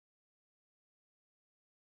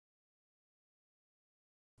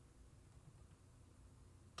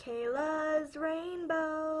Kayla's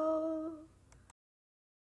Rainbow.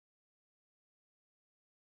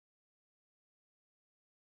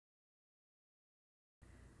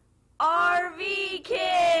 RV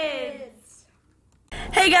Kids!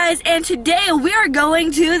 Hey guys, and today we are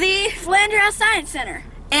going to the Flandrau Science Center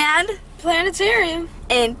and Planetarium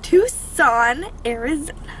in Tucson,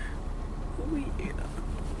 Arizona.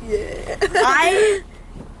 Yeah. I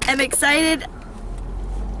am excited.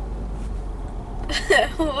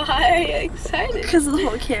 Why are you excited? Because the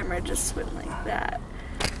whole camera just went like that.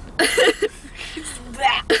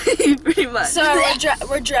 Pretty much. So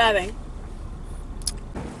we're driving.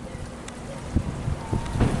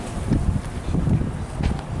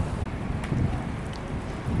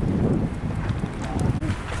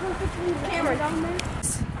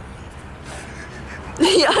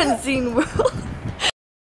 The unseen world.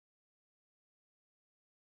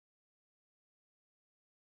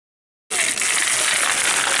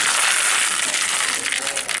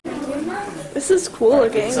 This is cool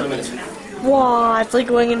looking. Wow, it's like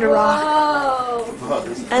going into rock. Whoa.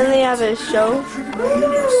 And they have a show.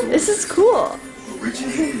 This is cool.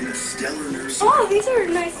 Oh, these are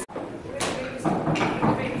nice.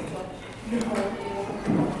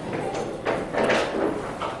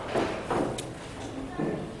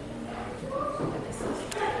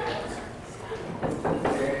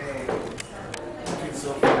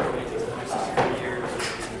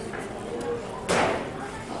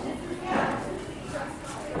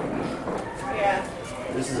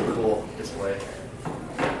 This is a cool display.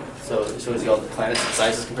 So it shows you all the planets and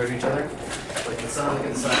sizes compared to each other. Like the sun, look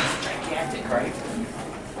at the sun. It's gigantic, right?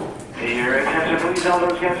 Your attention, please, all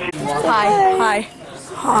those guests. Hi.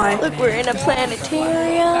 Hi. Look, we're in a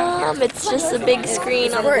planetarium. It's just a big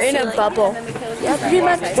screen on the ceiling. We're in a bubble. Yeah, pretty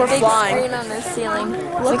much. We're big flying. Screen on the ceiling.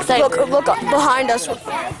 Look behind us.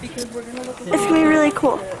 It's gonna be really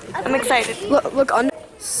cool. I'm excited. Look under.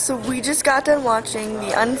 So we just got done watching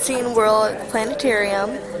the Unseen World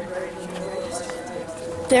Planetarium.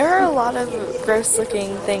 There are a lot of gross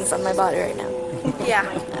looking things on my body right now. Yeah.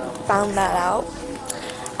 Found that out.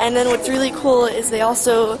 And then what's really cool is they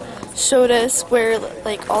also showed us where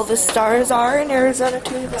like all the stars are in Arizona,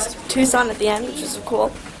 Tucson at the end, which is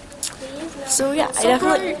cool. So yeah, I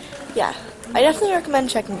definitely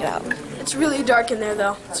recommend checking it out. It's really dark in there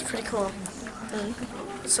though. It's pretty cool.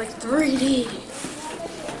 It's like 3D.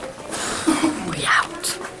 We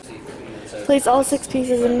out. Place all 6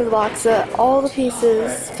 pieces into the box so that all the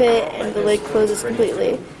pieces fit and the lid closes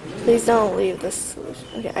completely. Please don't leave this solution.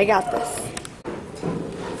 Okay, I got this.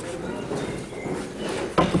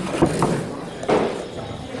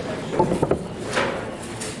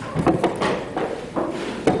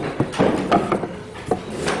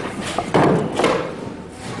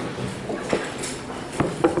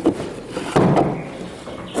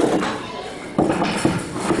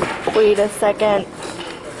 Wait a second.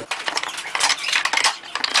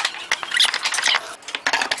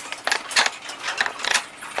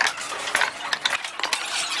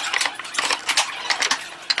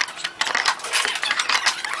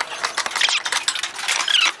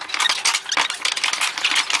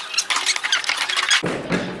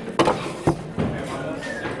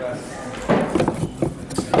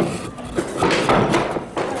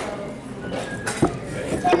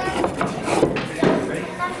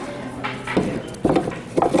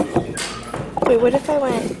 Wait, what if I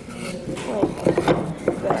went like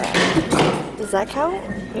that? Does that count?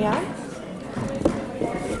 Yeah?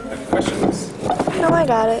 Questions? No, I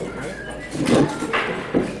got it.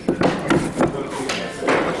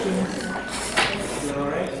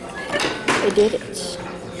 I did it.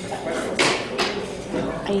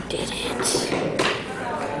 I did it.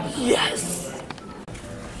 Yes!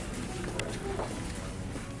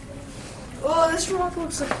 Oh, this rock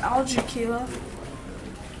looks like algae, Kayla.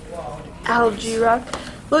 Algae rock.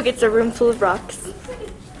 Look, it's a room full of rocks.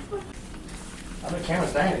 How many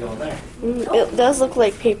cameras dying to go in there? It does look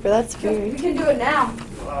like paper. That's weird. We can do it now.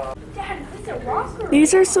 Dad, is it rock or?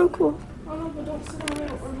 These are so cool. Oh no, but don't sit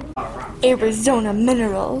on it. Arizona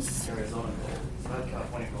minerals. Arizona. Southern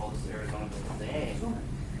California gold is Arizona gold. Dang.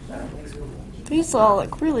 That looks cool. These all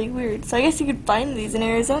look really weird. So I guess you could find these in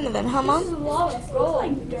Arizona then, huh, Mom? This is a lot of gold.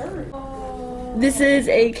 Like dirt. This is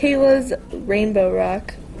a Kayla's Rainbow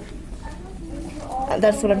Rock.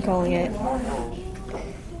 That's what I'm calling it.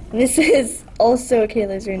 This is also a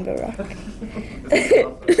Kayla's Rainbow Rock.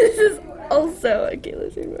 This is also a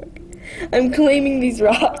Kayla's Rainbow Rock. I'm claiming these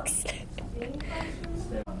rocks.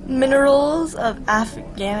 Minerals of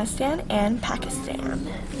Afghanistan and Pakistan.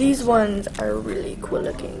 These ones are really cool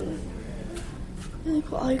looking. Really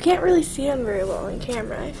cool. You can't really see them very well on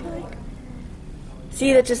camera, I feel like.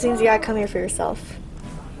 See, that just means you gotta come here for yourself.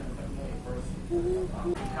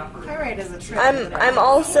 Pyrite is a trick. I'm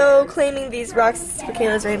also claiming these rocks for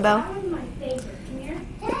Kayla's rainbow.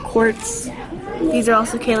 The quartz. These are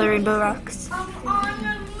also Kayla rainbow rocks.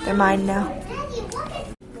 They're mine now.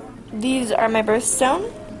 These are my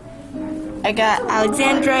birthstone. I got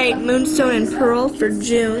Alexandrite, Moonstone, and Pearl for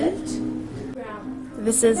June.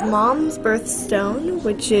 This is Mom's birthstone,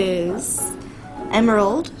 which is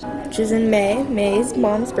Emerald, which is in May. May's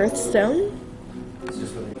Mom's birthstone.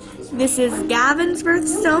 This is Gavin's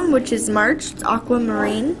birthstone, which is March. It's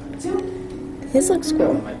Aquamarine. His looks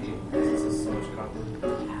cool.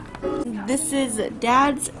 This is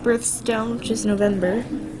Dad's birthstone, which is November.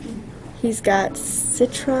 He's got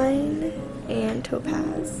citrine and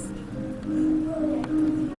topaz.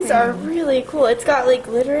 These are really cool. It's got like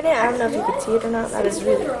glitter in it. I don't know if you can see it or not. That is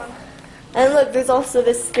really cool. And look, there's also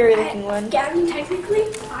this scary looking one. Gavin, technically,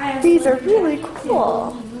 These are really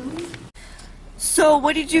cool. So,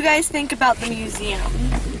 what did you guys think about the museum?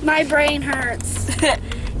 my brain hurts.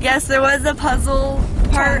 Yes, there was a puzzle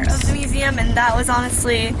part of the museum, and that was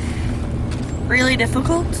honestly really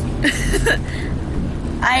difficult.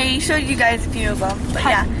 I showed you guys a few of them, but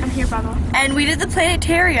yeah. I'm here, by the way. And we did the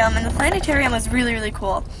planetarium, and the planetarium was really, really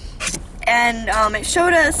cool. And it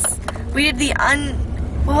showed us, we did the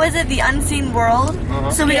the unseen world.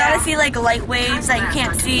 So we got to see like light waves that you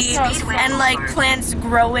can't see, and like plants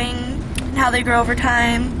growing, and how they grow over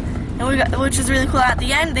time. And which was really cool. At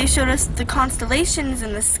the end, they showed us the constellations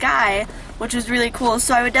in the sky, which was really cool.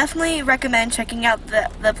 So I would definitely recommend checking out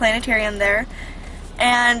the planetarium there.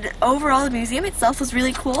 And overall, the museum itself was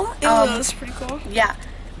really cool. It was pretty cool. Yeah.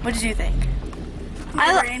 What did you think?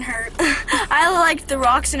 My brain hurt. I liked the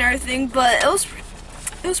rocks and everything, but it was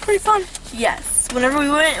pretty fun. Yes. Whenever we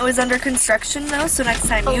went, it was under construction though. So next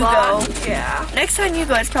time you lot. go, Yeah. next time you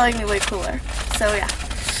go, it's probably gonna be way cooler. So yeah.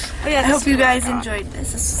 Oh, yeah, I hope you guys enjoyed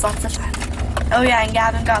this. This was lots of fun. Oh yeah, and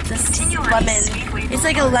Gavin got this lemon. It's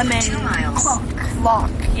like a lemon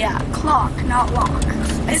clock. Yeah. Clock, not lock.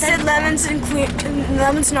 It said lemons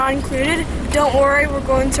lemons not included. Don't worry, we're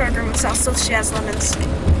going to our grandma's house, so she has lemons.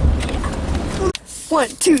 1,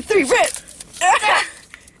 2, 3, rip! That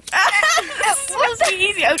was supposed to be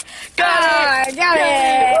easy. Got it! Got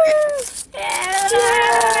it!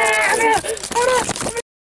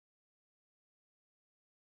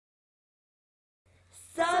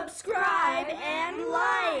 Subscribe and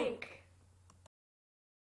like.